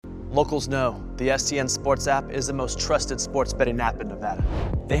Locals know the STN Sports app is the most trusted sports betting app in Nevada.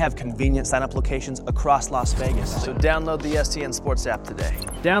 They have convenient sign-up locations across Las Vegas, so download the STN Sports app today.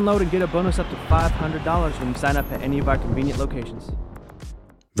 Download and get a bonus up to $500 when you sign up at any of our convenient locations.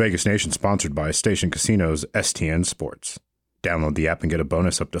 Vegas Nation sponsored by Station Casinos STN Sports. Download the app and get a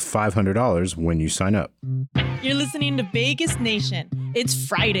bonus up to $500 when you sign up. You're listening to Vegas Nation. It's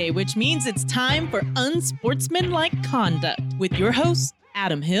Friday, which means it's time for Unsportsmanlike Conduct with your hosts,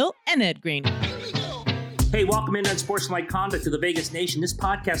 Adam Hill and Ed Green. Hey, welcome in Unsportsmanlike Conduct to the Vegas Nation. This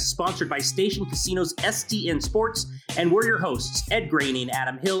podcast is sponsored by Station Casinos STN Sports, and we're your hosts, Ed Green and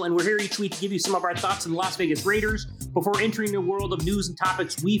Adam Hill, and we're here each week to give you some of our thoughts on the Las Vegas Raiders before entering the world of news and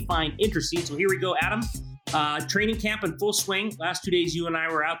topics we find interesting. So here we go, Adam. Training camp in full swing. Last 2 days, you and I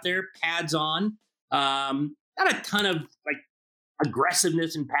were out there, pads on. Not a ton of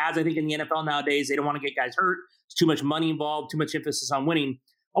aggressiveness in pads. I think in the NFL nowadays, they don't want to get guys hurt. There's too much money involved, too much emphasis on winning.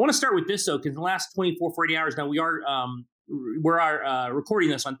 I want to start with this, though, because in the last 24, 48 hours now, we're recording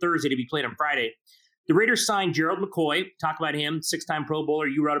this on Thursday to be played on Friday. The Raiders signed Gerald McCoy. Talk about him, six-time Pro Bowler.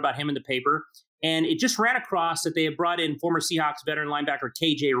 You wrote about him in the paper. And it just ran across that they have brought in former Seahawks veteran linebacker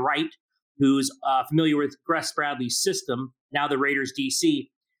KJ Wright, who's familiar with Gus Bradley's system, now the Raiders DC.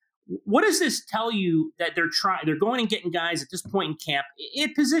 What does this tell you that they're going and getting guys at this point in camp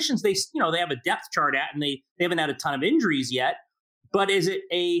in positions they have a depth chart at, and they haven't had a ton of injuries yet? But is it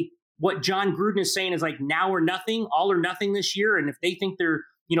what John Gruden is saying is like now or nothing, all or nothing this year? And if they think they're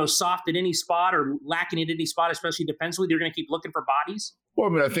soft at any spot or lacking at any spot, especially defensively, they're going to keep looking for bodies? Well,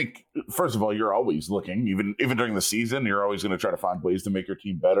 I mean, I think first of all, you're always looking, even during the season, you're always going to try to find ways to make your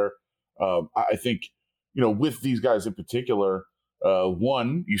team better. I think with these guys in particular.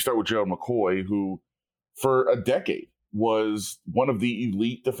 One, you start with Gerald McCoy, who for a decade was one of the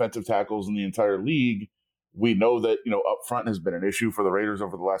elite defensive tackles in the entire league. We know that, up front has been an issue for the Raiders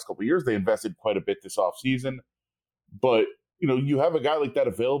over the last couple of years. They invested quite a bit this offseason. But, you have a guy like that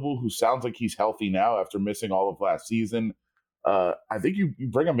available who sounds like he's healthy now after missing all of last season. I think you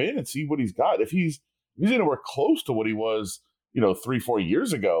bring him in and see what he's got. If he's anywhere close to what he was, 3-4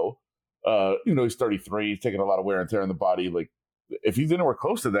 years ago, he's 33, he's taking a lot of wear and tear on the body. If he's anywhere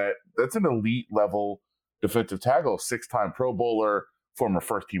close to that, that's an elite level defensive tackle, six-time Pro Bowler, former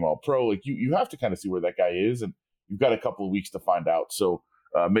first-team All-Pro. You have to kind of see where that guy is, and you've got a couple of weeks to find out. So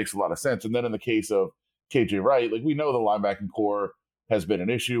it makes a lot of sense. And then in the case of KJ Wright, we know the linebacking core has been an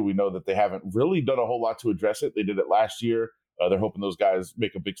issue. We know that they haven't really done a whole lot to address it. They did it last year. They're hoping those guys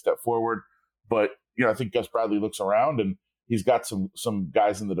make a big step forward. But I think Gus Bradley looks around and he's got some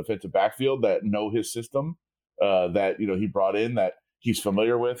guys in the defensive backfield that know his system. That he brought in that he's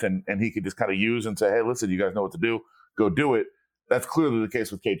familiar with and he could just kind of use and say, hey, listen, you guys know what to do, go do it. That's clearly the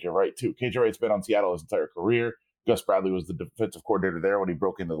case with KJ Wright too. KJ Wright's been on Seattle his entire career. Gus Bradley was the defensive coordinator there when he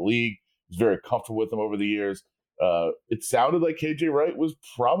broke into the league. He's very comfortable with him over the years. It sounded like KJ Wright was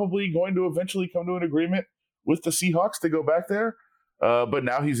probably going to eventually come to an agreement with the Seahawks to go back there. But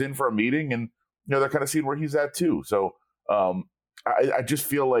now he's in for a meeting and they're kind of seeing where he's at too. So I just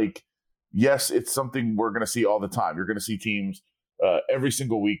feel like, yes, it's something we're going to see all the time. You're going to see teams every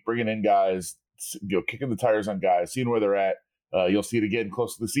single week bringing in guys, kicking the tires on guys, seeing where they're at. You'll see it again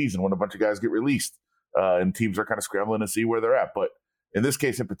close to the season when a bunch of guys get released and teams are kind of scrambling to see where they're at. But in this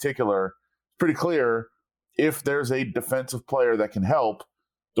case in particular, it's pretty clear if there's a defensive player that can help,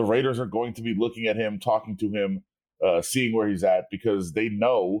 the Raiders are going to be looking at him, talking to him, seeing where he's at because they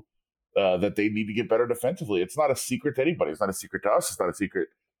know that they need to get better defensively. It's not a secret to anybody. It's not a secret to us. It's not a secret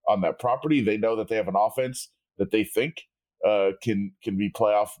on that property. They know that they have an offense that they think can be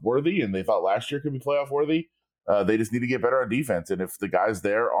playoff worthy, and they thought last year could be playoff worthy. They just need to get better on defense, and if the guys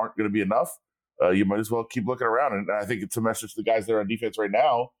there aren't going to be enough, you might as well keep looking around. And I think it's a message to the guys there on defense right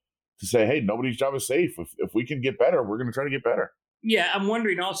now to say, hey, nobody's job is safe. If we can get better, we're going to try to get better. Yeah, I'm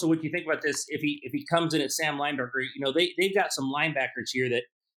wondering also what you think about this. If he comes in at Sam linebacker, they've got some linebackers here that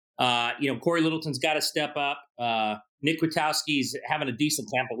Corey Littleton's got to step up. Nick Kwiatkowski's having a decent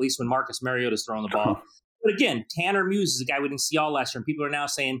camp, at least when Marcus Mariota's throwing the ball. But again, Tanner Muse is a guy we didn't see all last year. And people are now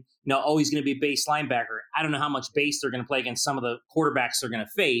saying, he's going to be a base linebacker. I don't know how much base they're going to play against some of the quarterbacks they're going to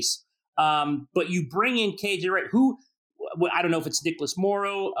face. But you bring in KJ Wright, who I don't know if it's Nicholas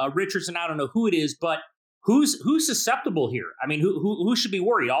Morrow, Richardson. I don't know who it is, but who's susceptible here? I mean, who should be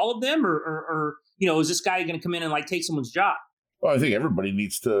worried? All of them, or is this guy going to come in and take someone's job? Well, I think everybody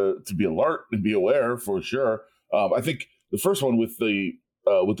needs to be alert and be aware for sure. I think the first one with the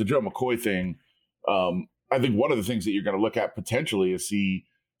Joe McCoy thing, I think one of the things that you're going to look at potentially is see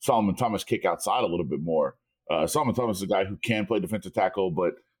Solomon Thomas kick outside a little bit more. Solomon Thomas is a guy who can play defensive tackle,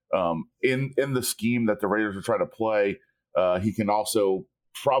 but in the scheme that the Raiders are trying to play, he can also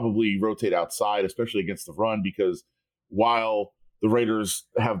probably rotate outside, especially against the run, because while the Raiders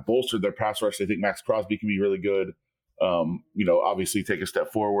have bolstered their pass rush, they think Max Crosby can be really good. Obviously take a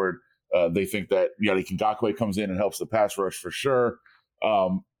step forward. They think that Yannick Ngakoue comes in and helps the pass rush for sure.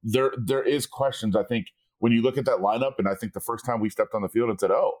 There is questions, I think, when you look at that lineup, and I think the first time we stepped on the field and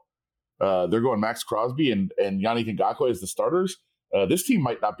said, they're going Max Crosby and Yannick Ngakoue as the starters. This team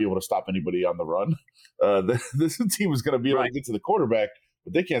might not be able to stop anybody on the run. This team is going to be able to get to the quarterback,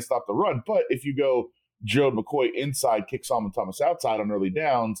 but they can't stop the run. But if you go Gerald McCoy inside, kick Solomon Thomas outside on early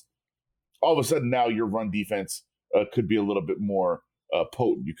downs, all of a sudden now your run defense could be a little bit more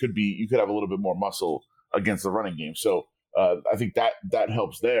potent. You could have a little bit more muscle against the running game. So I think that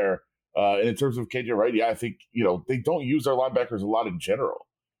helps there. And in terms of KJ Wright, I think they don't use their linebackers a lot in general.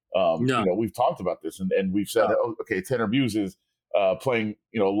 We've talked about this and we've said, Tanner Muse is playing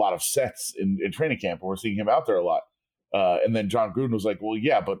a lot of sets in training camp, and we're seeing him out there a lot. And then John Gruden was like, well,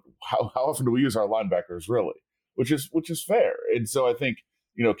 yeah, but how often do we use our linebackers really? Which is fair. And so I think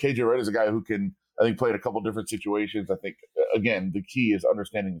KJ Wright is a guy who can, I think, play in a couple different situations. I think again the key is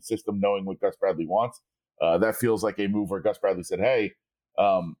understanding the system, knowing what Gus Bradley wants. That feels like a move where Gus Bradley said, hey,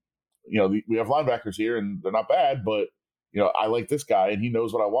 we have linebackers here and they're not bad, but I like this guy and he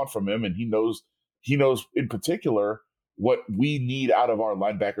knows what I want from him, and he knows in particular what we need out of our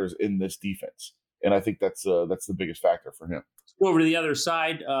linebackers in this defense. And I think that's the biggest factor for him. Let's go over to the other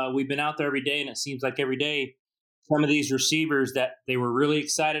side. We've been out there every day, and it seems like every day some of these receivers that they were really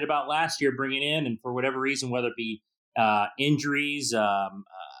excited about last year bringing in, and for whatever reason, whether it be injuries,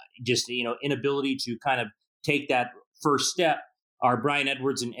 just inability to kind of take that first step, are Bryan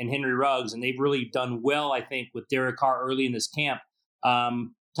Edwards and Henry Ruggs, and they've really done well, I think, with Derek Carr early in this camp.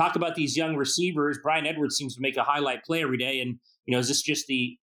 Talk about these young receivers. Bryan Edwards seems to make a highlight play every day, and is this just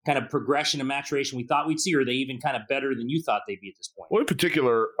the kind of progression and maturation we thought we'd see, or are they even kind of better than you thought they'd be at this point? Well, in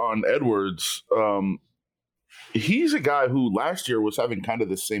particular on Edwards, he's a guy who last year was having kind of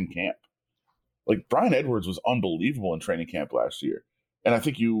the same camp. Like Bryan Edwards was unbelievable in training camp last year. And I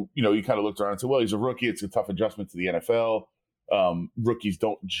think you kind of looked around and said, well, he's a rookie. It's a tough adjustment to the NFL. Rookies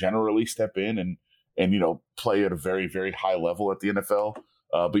don't generally step in and play at a very, very high level at the NFL.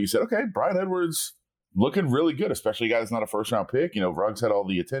 But you said, okay, Bryan Edwards looking really good, especially a guy that's not a first-round pick. Ruggs had all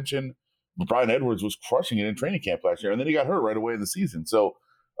the attention. But Bryan Edwards was crushing it in training camp last year, and then he got hurt right away in the season. So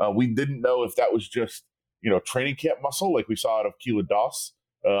we didn't know if that was just, training camp muscle like we saw out of Keelan Doss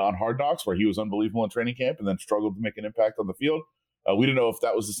on Hard Knocks, where he was unbelievable in training camp and then struggled to make an impact on the field. We didn't know if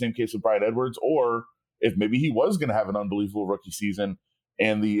that was the same case with Bryan Edwards, or if maybe he was going to have an unbelievable rookie season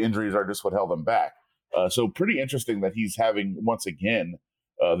and the injuries are just what held him back. So pretty interesting that he's having, once again,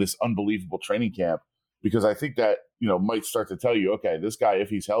 this unbelievable training camp, because I think that, might start to tell you, okay, this guy, if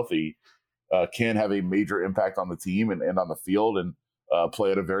he's healthy, can have a major impact on the team and on the field and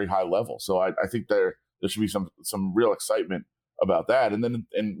play at a very high level. So I think there should be some real excitement about that. And then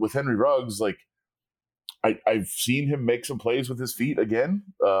with Henry Ruggs, like I've seen him make some plays with his feet again,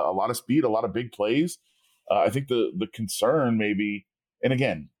 a lot of speed, a lot of big plays. I think the concern maybe, and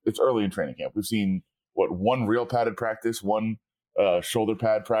again, it's early in training camp. We've seen one real padded practice, one shoulder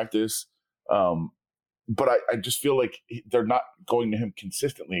pad practice. But I just feel like they're not going to him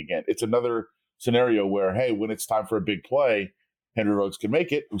consistently again. It's another scenario where, hey, when it's time for a big play, Henry Ruggs can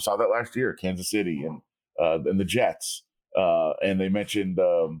make it. We saw that last year, Kansas City and the Jets. And they mentioned,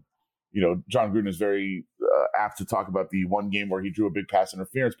 John Gruden is very apt to talk about the one game where he drew a big pass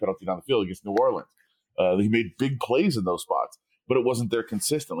interference penalty down the field against New Orleans. He made big plays in those spots, but it wasn't there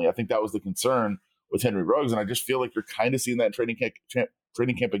consistently. I think that was the concern with Henry Ruggs, and I just feel like you're kind of seeing that in training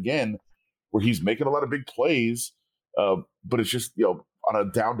camp again, where he's making a lot of big plays, but it's just on a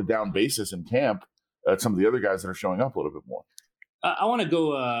down-to-down basis in camp. Some of the other guys that are showing up a little bit more. I want to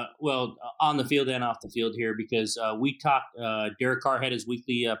go on the field and off the field here, because we talked. Derek Carr had his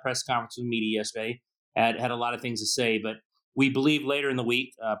weekly press conference with media yesterday. Had a lot of things to say, but we believe later in the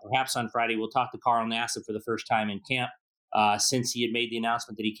week, perhaps on Friday, we'll talk to Carl Nassib for the first time in camp since he had made the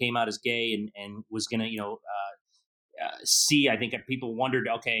announcement that he came out as gay and was going to see. I think people wondered,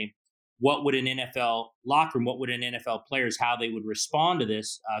 okay, what would an NFL locker room, what would an NFL players, how they would respond to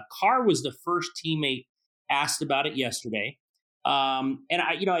this? Carr was the first teammate asked about it yesterday. And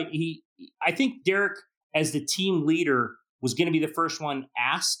I think Derek, as the team leader, was going to be the first one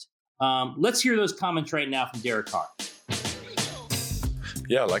asked. Let's hear those comments right now from Derek Carr.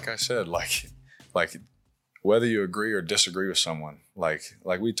 Yeah, like I said, like whether you agree or disagree with someone, like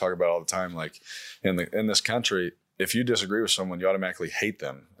we talk about all the time, like in this country, if you disagree with someone, you automatically hate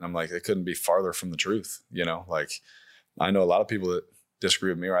them. And I'm like, it couldn't be farther from the truth. Like I know a lot of people that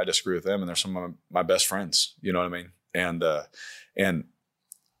disagree with me, or I disagree with them, and they're some of my best friends. You know what I mean? And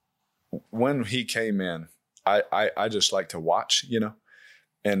when he came in, I just like to watch,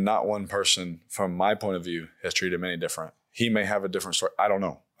 and not one person from my point of view has treated him any different. He may have a different story. I don't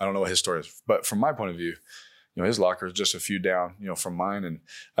know what his story is, but from my point of view, his locker is just a few down, from mine. And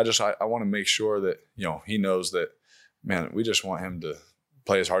I want to make sure that, he knows that, man, we just want him to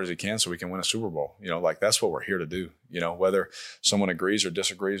play as hard as he can so we can win a Super Bowl. That's what we're here to do. Whether someone agrees or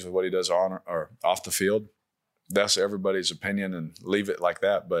disagrees with what he does on or off the field, that's everybody's opinion, and leave it like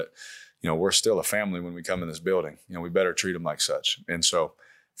that. But, we're still a family when we come in this building. We better treat them like such. And so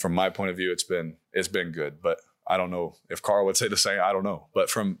from my point of view, it's been good. But I don't know if Carl would say the same. I don't know. But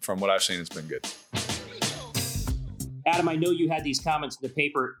from what I've seen, it's been good. Adam, I know you had these comments in the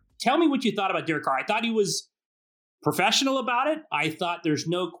paper. Tell me what you thought about Derek Carr. I thought he was professional about it. I thought there's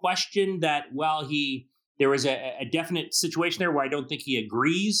no question that there was a definite situation there where I don't think he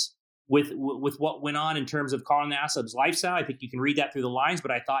agrees with what went on in terms of Carl Nassib's lifestyle. I think you can read that through the lines,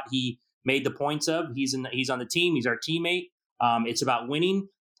 but I thought he made the points of he's on the team. He's our teammate. It's about winning.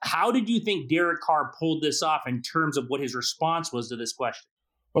 How did you think Derek Carr pulled this off in terms of what his response was to this question?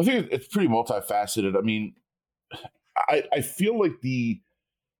 Well, I think it's pretty multifaceted. I mean, I feel like the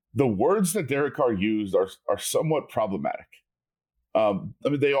words that Derek Carr used are somewhat problematic.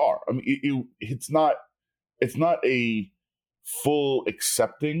 They are. It's not a full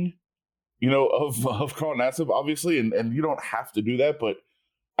accepting, of Carl Nassib, obviously, and you don't have to do that. But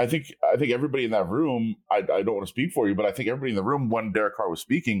I think everybody in that room, I don't want to speak for you, but I think everybody in the room when Derek Carr was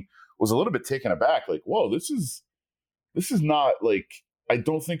speaking was a little bit taken aback. Like, whoa, this is not like, I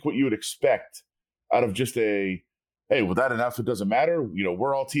don't think what you would expect out of just hey, well, that announcement doesn't matter.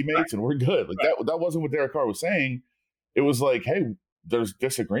 We're all teammates and we're good. Like that wasn't what Derek Carr was saying. It was like, hey, there's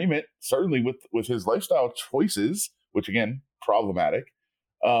disagreement, certainly with his lifestyle choices, which again, problematic.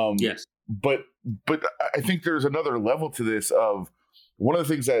 Yes. But I think there's another level to this of one of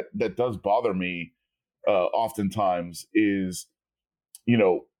the things that does bother me oftentimes is,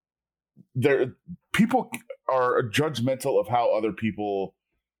 people are judgmental of how other people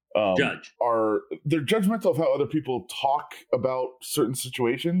they're judgmental of how other people talk about certain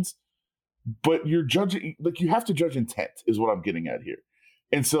situations, but you're judging, like, you have to judge intent is what I'm getting at here.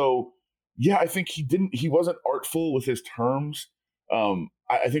 And so, yeah, I think he wasn't artful with his terms.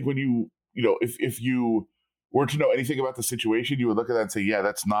 I think when if you were to know anything about the situation, you would look at that and say, yeah,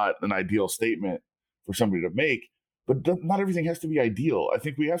 that's not an ideal statement for somebody to make, but not everything has to be ideal. I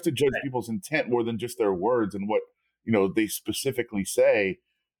think we have to judge people's intent more than just their words and what, they specifically say.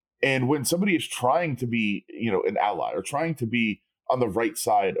 And when somebody is trying to be, an ally or trying to be on the right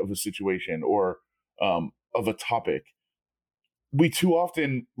side of a situation or of a topic, we too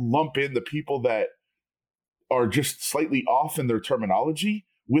often lump in the people that are just slightly off in their terminology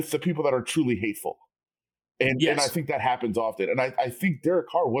with the people that are truly hateful. And, and I think that happens often. And I think Derek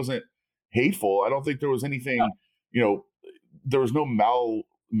Carr wasn't hateful. I don't think there was anything, there was no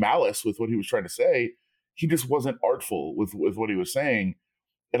malice with what he was trying to say. He just wasn't artful with what he was saying.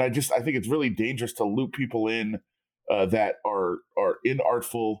 And I think it's really dangerous to loop people in that are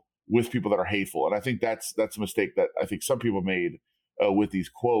inartful with people that are hateful. And I think that's a mistake that I think some people made with these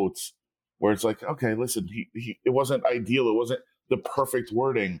quotes, where it's like, okay, listen, it wasn't ideal. It wasn't the perfect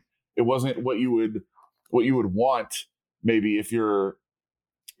wording. It wasn't what you would want, maybe if you're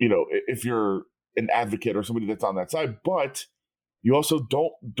an advocate or somebody that's on that side. But you also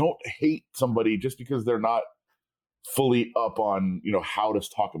don't hate somebody just because they're not fully up on how to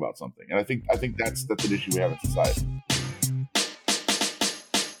talk about something. And I think that's an issue we have in society.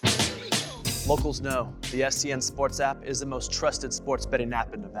 Locals know the STN Sports app is the most trusted sports betting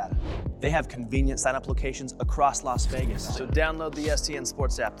app in Nevada. They have convenient sign-up locations across Las Vegas, so download the STN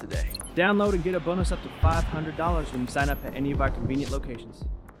Sports app today. Download and get a bonus up to $500 when you sign up at any of our convenient locations.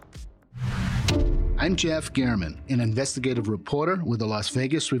 I'm Jeff Gehrman, an investigative reporter with the Las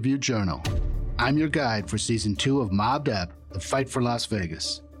Vegas Review-Journal. I'm your guide for Season 2 of Mobbed Up, The Fight for Las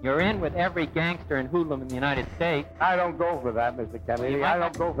Vegas. You're in with every gangster and hoodlum in the United States. I don't go for that, Mr. Kennedy. I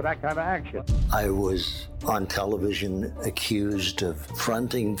don't go for that kind of action. I was on television accused of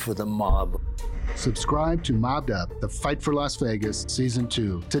fronting for the mob. Subscribe to Mobbed Up, The Fight for Las Vegas, Season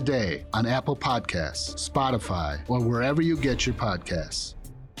 2, today on Apple Podcasts, Spotify, or wherever you get your podcasts.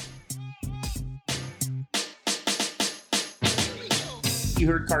 You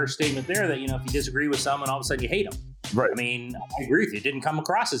heard Carter's statement there that, if you disagree with someone, all of a sudden you hate them. Right. I mean, I agree with you. It didn't come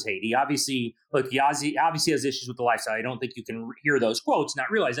across as hate. He obviously has issues with the lifestyle. I don't think you can hear those quotes,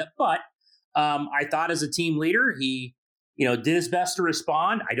 not realize that. But I thought as a team leader, he, did his best to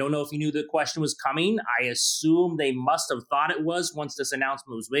respond. I don't know if he knew the question was coming. I assume they must have thought it was once this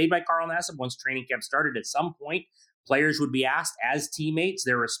announcement was made by Carl Nassib, once training camp started at some point. players would be asked as teammates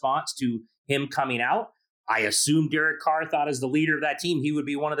their response to him coming out. I assume Derek Carr thought as the leader of that team, he would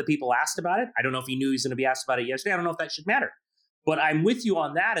be one of the people asked about it. I don't know if he knew he was going to be asked about it yesterday. I don't know if that should matter. But I'm with you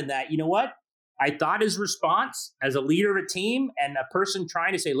on that, and that, you know what? I thought his response as a leader of a team and a person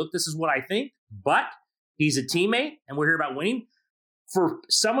trying to say, look, this is what I think, but he's a teammate and we're here about winning. For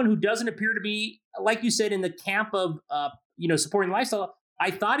someone who doesn't appear to be, like you said, in the camp of, supporting the lifestyle,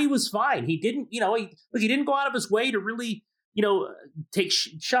 I thought he was fine. He didn't, he didn't go out of his way to really, take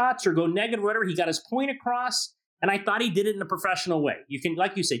shots or go negative or whatever. He got his point across, and I thought he did it in a professional way. You can,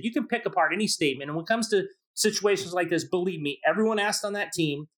 like you said, you can pick apart any statement. And when it comes to situations like this, believe me, everyone asked on that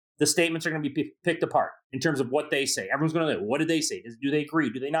team, the statements are going to be picked apart in terms of what they say. Everyone's going to know, what did they say? Do they agree?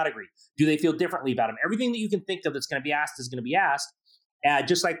 Do they not agree? Do they feel differently about him? Everything that you can think of that's going to be asked is going to be asked.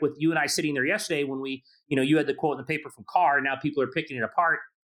 Just like with you and I sitting there yesterday when we, you had the quote in the paper from Carr, now people are picking it apart.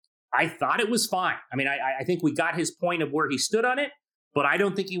 I thought it was fine. I mean, I think we got his point of where he stood on it, but I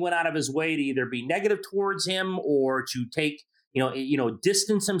don't think he went out of his way to either be negative towards him or to take,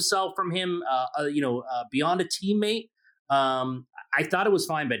 distance himself from him, beyond a teammate. I thought it was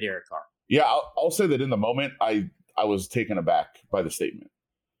fine by Derek Carr. Yeah, I'll say that in the moment, I was taken aback by the statement.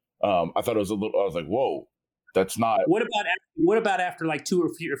 I thought it was I was like, whoa, that's not. What about after like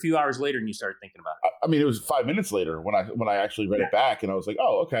a few hours later and you started thinking about it? I mean, it was 5 minutes later when I actually read it back, and I was like,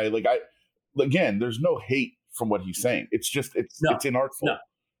 oh, okay. Like again, there's no hate from what he's saying. It's just, it's inartful. No.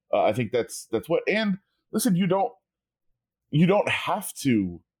 I think that's what, and listen, you don't have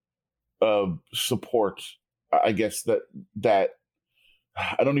to support, I guess that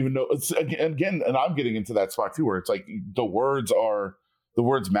I don't even know. It's again, and I'm getting into that spot too, where it's like the words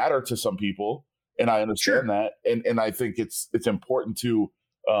matter to some people, and I understand that, and I think it's important to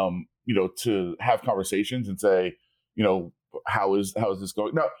to have conversations and say, how is this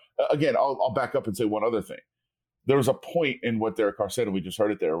going? Now, again, I'll back up and say one other thing. There was a point in what Derek Carr said, and we just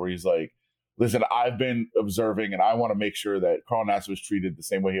heard it there, where he's like, listen, I've been observing, and I want to make sure that Carl Nassib is treated the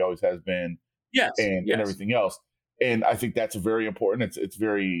same way he always has been, and everything else. And I think that's very important. It's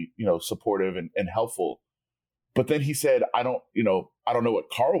very, supportive and helpful. But then he said, I don't know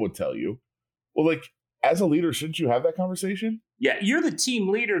what Carl would tell you. Well, like, as a leader, shouldn't you have that conversation? Yeah, you're the team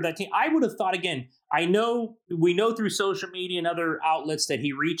leader of that team. I would have thought, again, we know through social media and other outlets that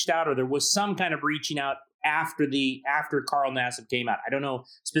he reached out, or there was some kind of reaching out after Carl Nassib came out. I don't know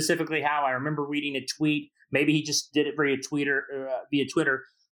specifically how. I remember reading a tweet. Maybe he just did it via Twitter.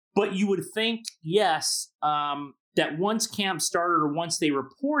 But you would think, yes, that once camp started or once they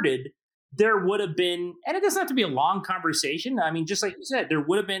reported, there would have been, and it doesn't have to be a long conversation. I mean, just like you said, there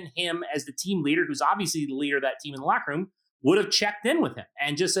would have been him as the team leader, who's obviously the leader of that team in the locker room, would have checked in with him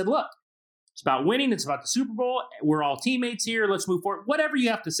and just said, look, it's about winning. It's about the Super Bowl. We're all teammates here. Let's move forward. Whatever you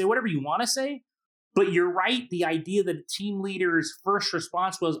have to say, whatever you want to say. But you're right. The idea that a team leader's first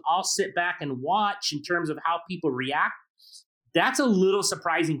response was, I'll sit back and watch in terms of how people react. That's a little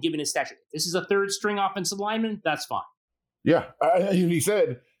surprising given his stature. This is a third string offensive lineman. That's fine. Yeah. He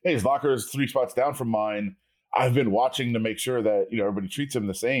said, hey, his locker is 3 spots down from mine. I've been watching to make sure that, everybody treats him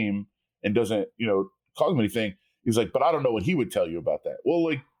the same and doesn't, cause him anything. He's like, but I don't know what he would tell you about that. Well,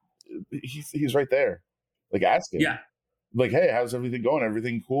 like, he's right there. Like, ask him. Yeah. Like, hey, how's everything going?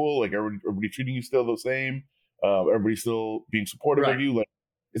 Everything cool? Like, everybody treating you still the same? Everybody still being supportive of you? Like,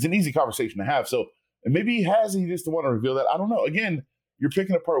 it's an easy conversation to have. So, and maybe he has, and he just want to reveal that. I don't know. Again, you're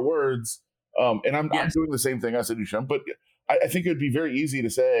picking apart words, and I'm doing the same thing I said, Duchamp, but I think it would be very easy to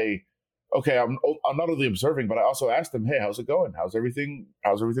say, okay, I'm not only observing, but I also asked him, hey, how's it going? How's everything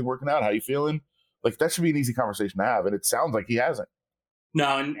working out? How you feeling? Like, that should be an easy conversation to have, and it sounds like he hasn't.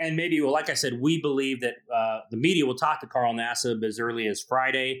 No, and maybe, well, like I said, we believe that the media will talk to Carl Nassib as early as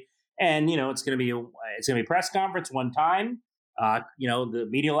Friday, and it's going to be a press conference one time. The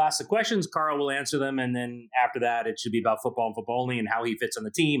media will ask the questions, Carl will answer them, and then after that, it should be about football and football only, and how he fits on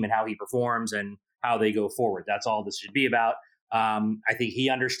the team, and how he performs, and how they go forward. That's all this should be about. I think he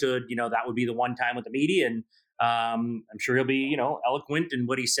understood, that would be the one time with the media, and I'm sure he'll be, eloquent in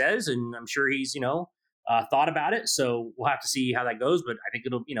what he says, and I'm sure he's, thought about it. So we'll have to see how that goes, but I think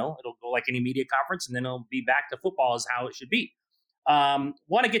it'll go like any media conference, and then it'll be back to football is how it should be. Want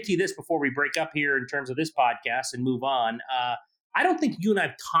to get to this before we break up here in terms of this podcast and move on. I don't think you and I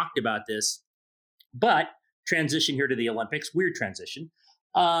have talked about this, but transition here to the Olympics, weird transition.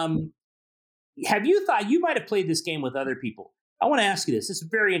 Have you thought you might have played this game with other people? I want to ask you this. This is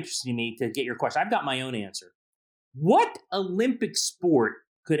very interesting to me to get your question. I've got my own answer. What Olympic sport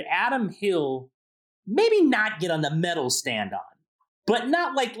could Adam Hill maybe not get on the medal stand on, but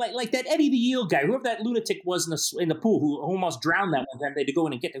not like that Eddie the Eel guy, whoever that lunatic was in the pool who almost drowned that one time? They had to go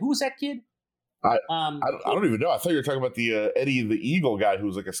in and get them. Who was that kid? I don't even know. I thought you were talking about the Eddie the Eagle guy who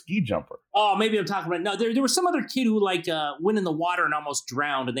was like a ski jumper. Oh, maybe I'm talking about, no, there was some other kid who went in the water and almost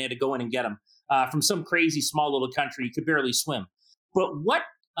drowned, and they had to go in and get him from some crazy small little country. He could barely swim. But what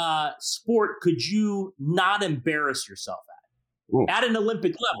sport could you not embarrass yourself at? Ooh. At an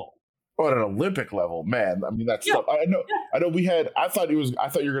Olympic level? Oh, at an Olympic level, man. I mean, that's tough. I know. I thought you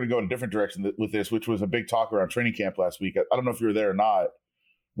were going to go in a different direction with this, which was a big talk around training camp last week. I don't know if you were there or not,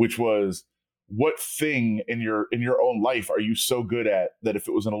 which was, what thing in your own life are you so good at that if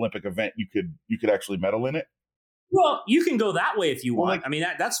it was an Olympic event, you could actually medal in it? Well, you can go that way if you want. I mean,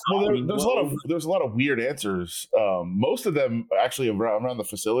 that's fine. Well, there's a lot of weird answers. Most of them actually around the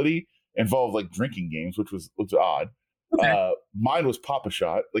facility involve like drinking games, which was odd. Okay. Mine was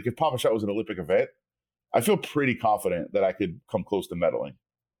Pop-A-Shot. Like if Pop-A-Shot was an Olympic event, I feel pretty confident that I could come close to medaling.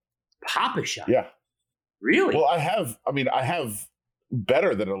 Pop-A-Shot? Yeah. Really? Well, I have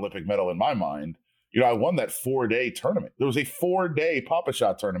better than an Olympic medal in my mind. You know, I won that 4-day tournament. There was a 4-day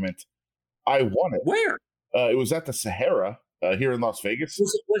Pop-A-Shot tournament. I won it. Where? It was at the Sahara here in Las Vegas.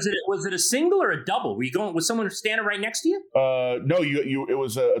 Was it a single or a double? Were you going with someone standing right next to you? No, it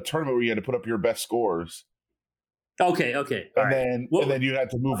was a tournament where you had to put up your best scores. Okay. And then you had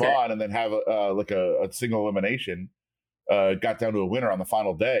to move on and then have a single elimination. Got down to a winner on the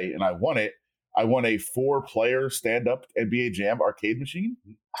final day, and I won it. I won a 4-player stand-up NBA Jam arcade machine.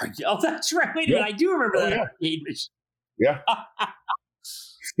 Oh, that's right. Wait a minute. I do remember that arcade machine. Yeah.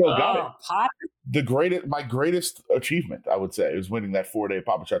 Still got it. My greatest achievement, I would say, is winning that 4-day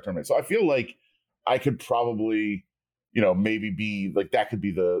Pop-A-Shot tournament. So I feel like I could probably, maybe be like, that could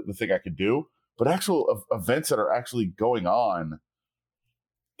be the thing I could do. But actual events that are actually going on,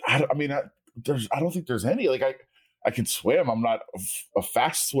 I don't think there's any. Like I can swim. I'm not a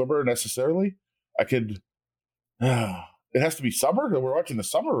fast swimmer necessarily. I could. It has to be summer. We're watching the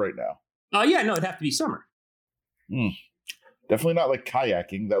summer right now. Oh yeah, no, it'd have to be summer. Definitely not like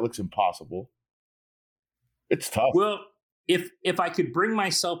kayaking. That looks impossible. It's tough. Well, if I could bring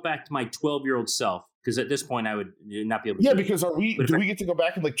myself back to my 12-year-old self, because at this point I would not be able to. Yeah, because we get to go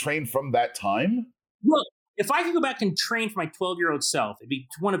back and like train from that time? Well, if I could go back and train for my 12-year-old self, it'd be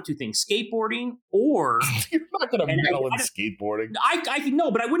one of two things: skateboarding, or you're not going to medal in skateboarding. I could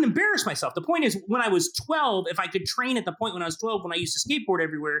know, but I wouldn't embarrass myself. The point is, when I was 12, if I could train at the point when I was 12, when I used to skateboard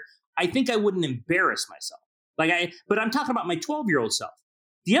everywhere, I think I wouldn't embarrass myself. But I'm talking about my 12-year-old self.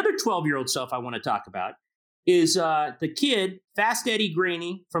 The other 12-year-old self I want to talk about is the kid, Fast Eddie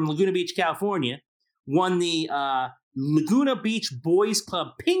Graney from Laguna Beach, California, won the Laguna Beach Boys Club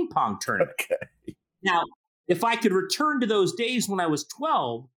ping pong tournament. Okay. Now, if I could return to those days when I was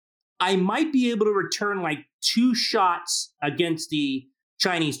 12, I might be able to return like 2 shots against the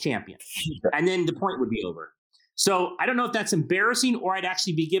Chinese champion. And then the point would be over. So I don't know if that's embarrassing, or I'd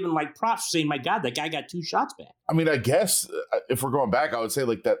actually be given like props for saying, my God, that guy got 2 shots back. I mean, I guess if we're going back, I would say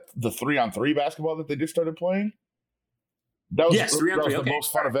like that the 3-on-3 basketball that they just started playing. That was the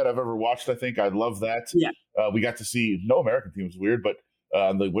most fun event I've ever watched, I think. I love that. Yeah. We got to see no American team. It was weird, but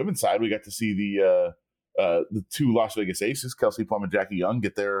on the women's side, we got to see the 2 Las Vegas Aces, Kelsey Plum and Jackie Young,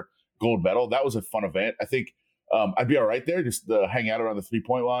 get their gold medal. That was a fun event. I think I'd be all right there, just hang out around the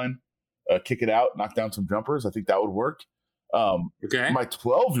 3-point line, kick it out, knock down some jumpers. I think that would work. Okay. My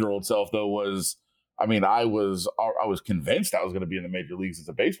 12-year-old self, though, I was convinced I was going to be in the major leagues as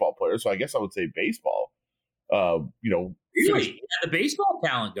a baseball player, so I guess I would say baseball. Really? You had the baseball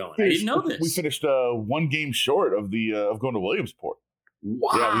talent going. I didn't know this. We finished 1 game short of going to Williamsport.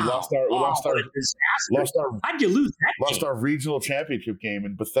 Wow! Yeah, we lost our How'd you lose that? Lost our regional championship game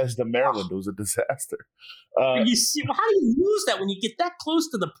in Bethesda, Maryland. It was a disaster. How do you lose that when you get that close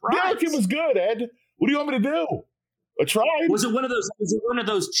to the prize? Yeah, it was good, Ed. What do you want me to do? I tried. Was it one of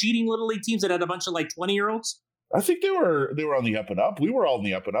those cheating little league teams that had a bunch of like 20-year-olds? I think they were on the up and up. We were all on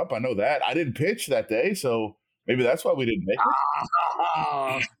the up and up. I know that. I didn't pitch that day, so maybe that's why we didn't make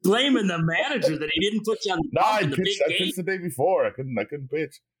it. Blaming the manager that he didn't put you on the I pitched the day before. I couldn't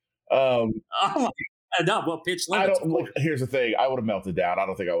pitch. Pitch limits. Here's the thing. I would have melted down.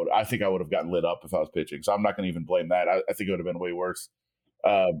 I think I would have gotten lit up if I was pitching. So I'm not going to even blame that. I think it would have been way worse.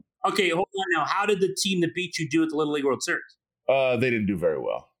 Okay, hold on now. How did the team that beat you do at the Little League World Series? They didn't do very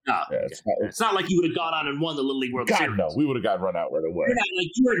well. Oh, yeah, okay. It's not like you would have gone on and won the Little League World Series. No, we would have gotten run out right away.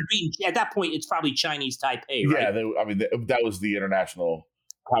 You were beaten. At that point, it's probably Chinese Taipei, right? Yeah, that was the international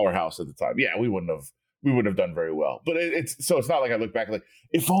powerhouse at the time. Yeah, we wouldn't have done very well. But it's not like I look back like,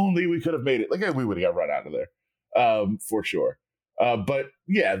 if only we could have made it. Like we would have got run out of there, for sure. But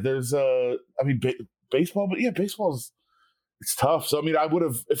yeah, there's baseball. But yeah, baseball's it's tough. So I mean,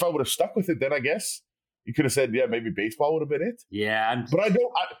 if I would have stuck with it, then I guess You could have said, yeah, maybe baseball would have been it. Yeah. But I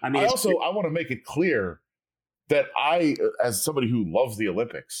don't. I want to make it clear that I, as somebody who loves the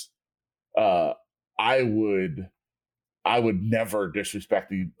Olympics, I would never disrespect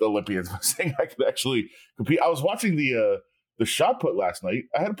the Olympians by saying I could actually compete. I was watching the shot put last night.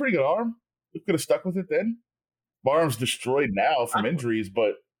 I had a pretty good arm. I could have stuck with it then. My arm's destroyed now from injuries,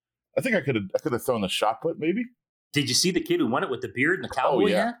 but I think I could have thrown the shot put maybe. Did you see the kid who won it with the beard and the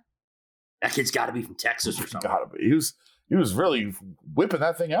cowboy hat? That kid's got to be from Texas or something. Got to be. He was really whipping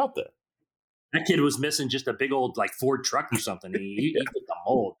that thing out there. That kid was missing just a big old Ford truck or something. He took a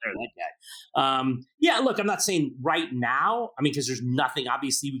mold there, that guy. Look, I'm not saying right now. I mean, because there's nothing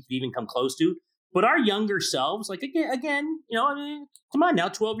obviously we could even come close to. But our younger selves, again, come on now,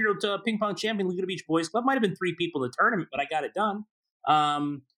 12-year-old ping pong champion, Laguna Beach Boys Club. Might have been 3 people in the tournament, but I got it done.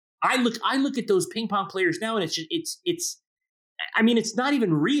 I look at those ping pong players now, and it's not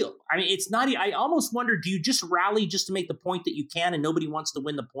even real. I mean, it's not. I almost wonder, do you just rally just to make the point that you can, and nobody wants to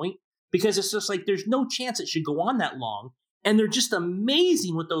win the point? Because it's just there's no chance it should go on that long. And they're just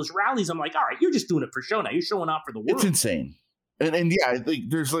amazing with those rallies. I'm like, all right, you're just doing it for show now. You're showing off for the world. It's insane. And yeah,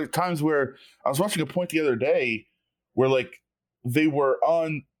 there's times where I was watching a point the other day where they were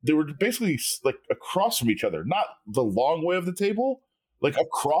basically across from each other, not the long way of the table,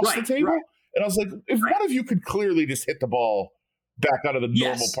 across the table. Right. And I was like, if one of you could clearly just hit the ball back out of the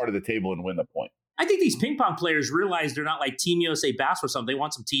normal part of the table and win the point. I think these ping pong players realize they're not like Team USA basketball or something. They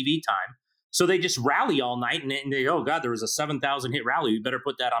want some TV time. So they just rally all night and they, oh God, there was a 7,000 hit rally. We better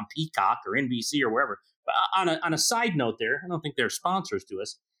put that on Peacock or NBC or wherever. On a side note there, I don't think they're sponsors to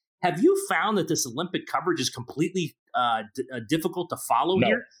us. Have you found that this Olympic coverage is completely difficult to follow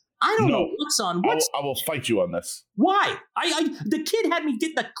here? I don't know what's on. I will fight you on this. Why? The kid had me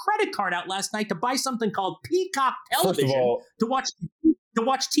get the credit card out last night to buy something called Peacock Television to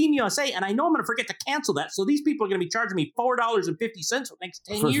watch Team USA, and I know I'm going to forget to cancel that. So these people are going to be charging me $4.50 for the next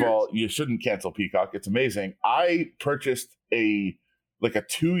 10 years. First of all, you shouldn't cancel Peacock. It's amazing. I purchased a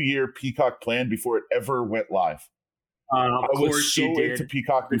 2-year Peacock plan before it ever went live. I was so into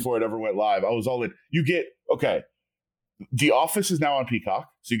Peacock before it ever went live. I was all in. You get The Office is now on Peacock,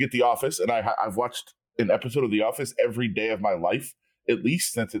 so you get The Office, and I've watched an episode of The Office every day of my life, at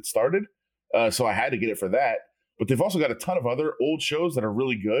least since it started. So I had to get it for that. But they've also got a ton of other old shows that are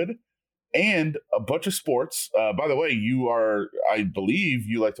really good, and a bunch of sports. By the way, I believe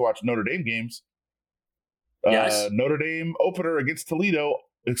you like to watch Notre Dame games. Yes. Notre Dame opener against Toledo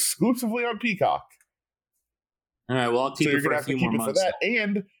exclusively on Peacock. All right, well, I'll keep it for a few more months. For that.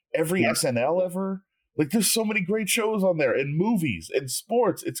 And every SNL ever. There's so many great shows on there, and movies and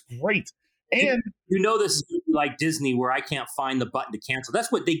sports. It's great. And this is like Disney, where I can't find the button to cancel.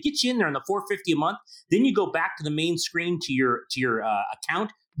 That's what they get you in there on the $4.50 a month. Then you go back to the main screen to your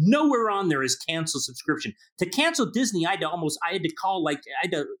account. Nowhere on there is cancel subscription. To cancel Disney, I had to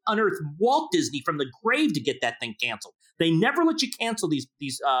unearth Walt Disney from the grave to get that thing canceled. They never let you cancel these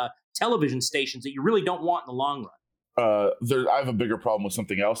television stations that you really don't want in the long run. I have a bigger problem with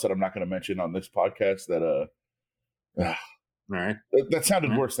something else that I'm not going to mention on this podcast. That all right, that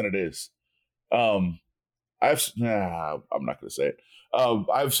sounded worse than it is. I'm not going to say it.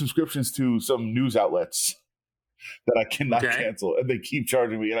 I have subscriptions to some news outlets that I cannot cancel, and they keep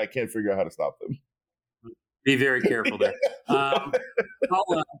charging me, and I can't figure out how to stop them. Be very careful there.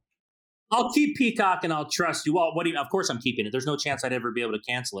 I'll keep Peacock, and I'll trust you. Well, of course I'm keeping it. There's no chance I'd ever be able to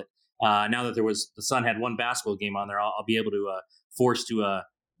cancel it. Now that the Sun had one basketball game on there, I'll be able to force to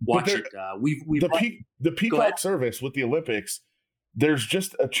watch it. The Peacock service with the Olympics, there's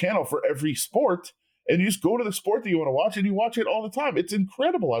just a channel for every sport, and you just go to the sport that you want to watch, and you watch it all the time. It's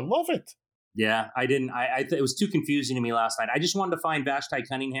incredible. I love it. Yeah, I didn't. It was too confusing to me last night. I just wanted to find Vashti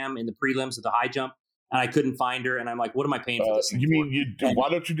Cunningham in the prelims of the high jump, and I couldn't find her. And I'm like, what am I paying for this? Why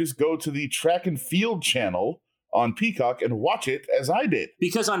don't you just go to the track and field channel on Peacock and watch it as I did?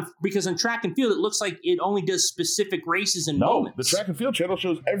 Because on track and field, it looks like it only does specific races and moments. The track and field channel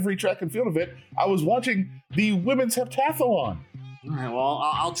shows every track and field event. I was watching the women's heptathlon. All right, well,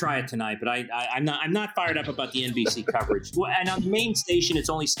 I'll try it tonight, but I'm not fired up about the NBC coverage. And on the main station, it's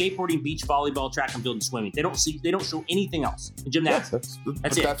only skateboarding, beach volleyball, track and field, and swimming. They don't show anything else. Gymnastics.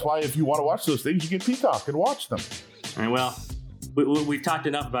 That's why if you want to watch those things, you get Peacock and watch them. All right, well, we've talked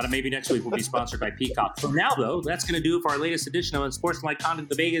enough about it. Maybe next week we'll be sponsored by Peacock. For now, though, that's going to do it for our latest edition of Unsportsmanlike Conduct,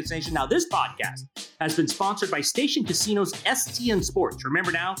 the Vegas Nation. Now, this podcast has been sponsored by Station Casinos STN Sports.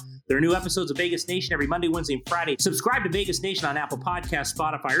 Remember now, there are new episodes of Vegas Nation every Monday, Wednesday, and Friday. Subscribe to Vegas Nation on Apple Podcasts,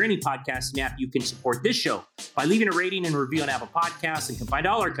 Spotify, or any podcasting app. You can support this show by leaving a rating and review on Apple Podcasts, and can find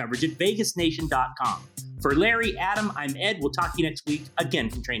all our coverage at vegasnation.com. For Larry, Adam, I'm Ed. We'll talk to you next week, again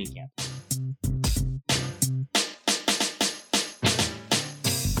from training camp.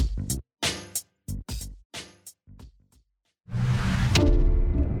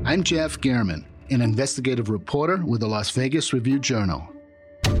 I'm Jeff Gehrman, an investigative reporter with the Las Vegas Review-Journal.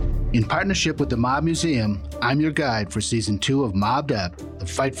 In partnership with the Mob Museum, I'm your guide for Season 2 of Mobbed Up, The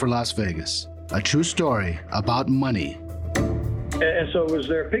Fight for Las Vegas, a true story about money. And so it was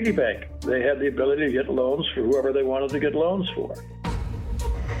their piggy bank. They had the ability to get loans for whoever they wanted to get loans for.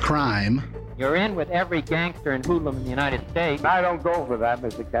 Crime. You're in with every gangster and hoodlum in the United States. I don't go for that,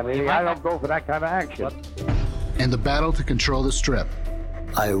 Mr. Kennedy. I don't go for that kind of action. And the battle to control the Strip.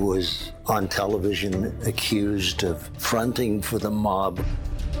 I was on television accused of fronting for the mob.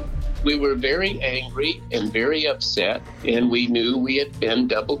 We were very angry and very upset, and we knew we had been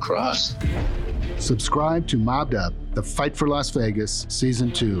double-crossed. Subscribe to Mobbed Up, The Fight for Las Vegas,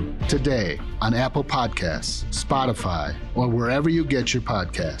 Season 2, today on Apple Podcasts, Spotify, or wherever you get your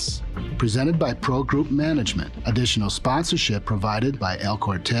podcasts. Presented by Pro Group Management. Additional sponsorship provided by El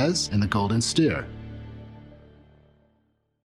Cortez and the Golden Steer.